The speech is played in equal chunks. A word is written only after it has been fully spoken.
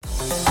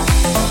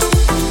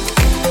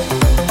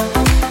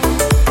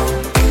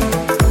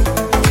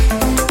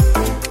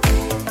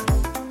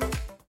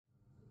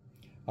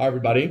Hi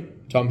everybody,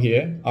 Tom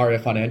here,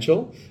 RF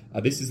Financial.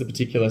 This is a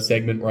particular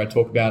segment where I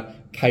talk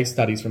about case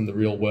studies from the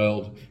real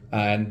world.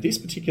 And this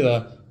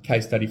particular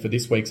case study for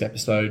this week's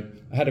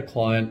episode, I had a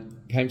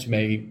client came to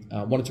me,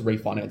 wanted to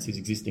refinance his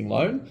existing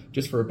loan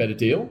just for a better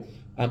deal.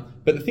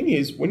 But the thing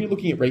is, when you're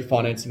looking at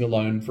refinancing a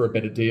loan for a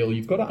better deal,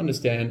 you've got to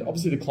understand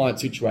obviously the client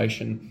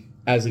situation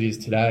as it is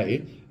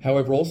today.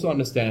 However, also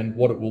understand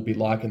what it will be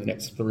like in the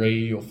next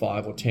 3 or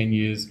 5 or 10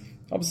 years.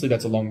 Obviously,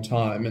 that's a long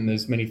time and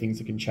there's many things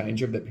that can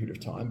change over that period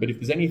of time. But if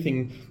there's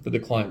anything that the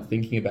client's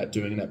thinking about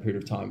doing in that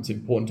period of time, it's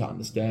important to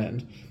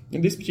understand.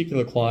 And this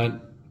particular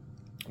client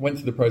went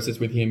through the process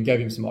with him, gave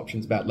him some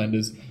options about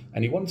lenders,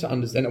 and he wanted to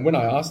understand. And when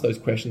I asked those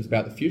questions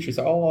about the future, he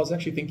said, I was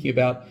actually thinking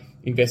about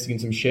investing in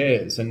some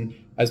shares. And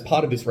as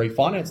part of this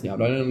refinance now,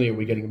 not only are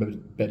we getting a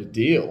better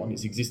deal on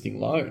his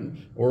existing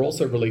loan, we're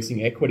also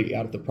releasing equity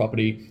out of the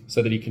property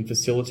so that he can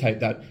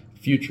facilitate that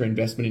future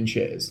investment in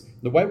shares.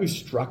 The way we've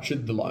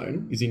structured the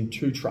loan is in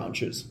 2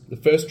 tranches. The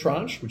first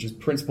tranche, which is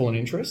principal and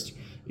interest,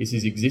 is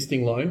his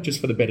existing loan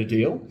just for the better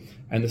deal.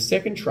 And the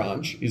second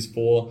tranche is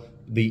for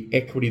the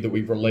equity that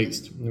we've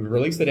released. We've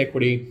released that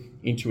equity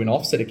into an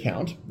offset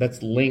account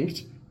that's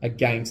linked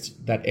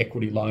against that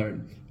equity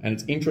loan, and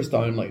it's interest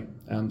only.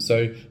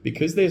 So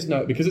because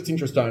it's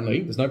interest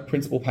only, there's no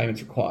principal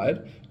payments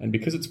required, and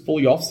because it's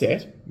fully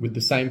offset with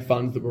the same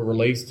funds that were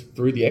released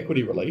through the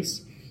equity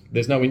release,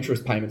 there's no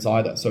interest payments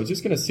either. So it's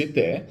just going to sit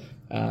there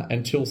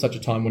until such a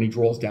time when he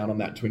draws down on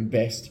that to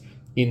invest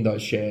in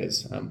those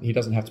shares. He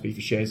doesn't have to be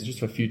for shares, it's just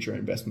for future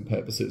investment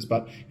purposes.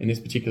 But in this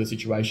particular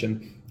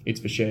situation, it's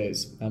for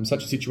shares.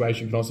 Such a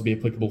situation can also be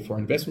applicable for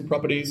investment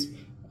properties,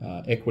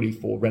 equity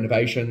for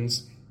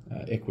renovations,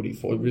 equity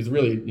for, is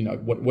really,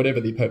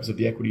 whatever the purpose of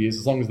the equity is,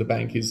 as long as the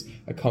bank is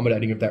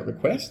accommodating of that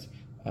request,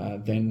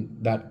 then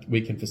that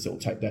we can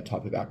facilitate that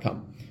type of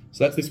outcome.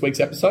 So that's this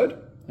week's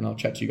episode, and I'll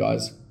chat to you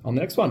guys on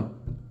the next one.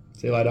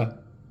 See you later.